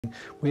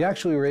We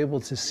actually were able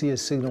to see a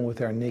signal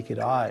with our naked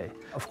eye.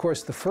 Of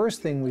course, the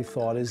first thing we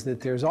thought is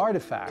that there's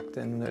artifact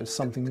and there's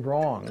something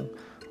wrong,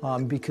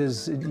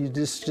 because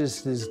this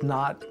just is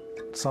not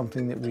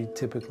something that we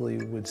typically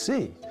would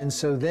see. And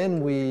so then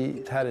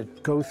we had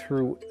to go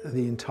through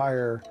the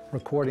entire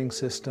recording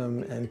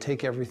system and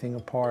take everything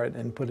apart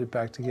and put it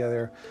back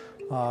together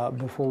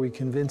before we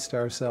convinced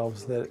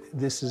ourselves that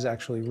this is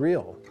actually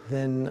real.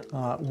 Then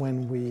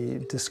when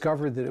we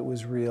discovered that it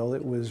was real,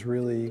 it was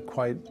really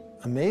quite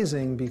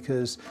amazing,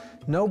 because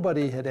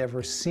nobody had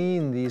ever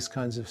seen these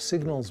kinds of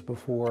signals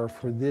before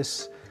for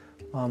this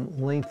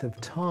length of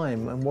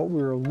time. And what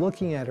we were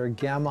looking at are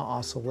gamma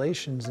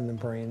oscillations in the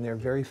brain. They're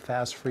very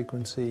fast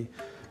frequency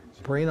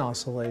brain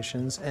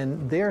oscillations,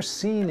 and they're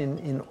seen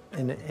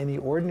in any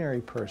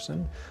ordinary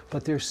person,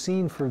 but they're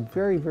seen for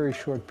very, very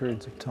short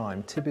periods of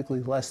time,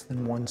 typically less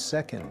than 1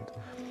 second.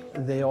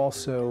 They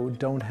also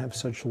don't have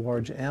such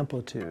large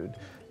amplitude.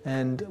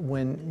 And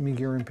when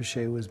Miguel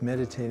Rinpoche was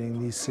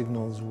meditating, these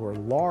signals were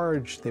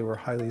large, they were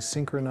highly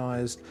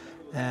synchronized,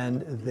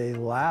 and they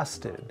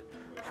lasted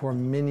for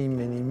many,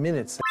 many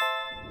minutes.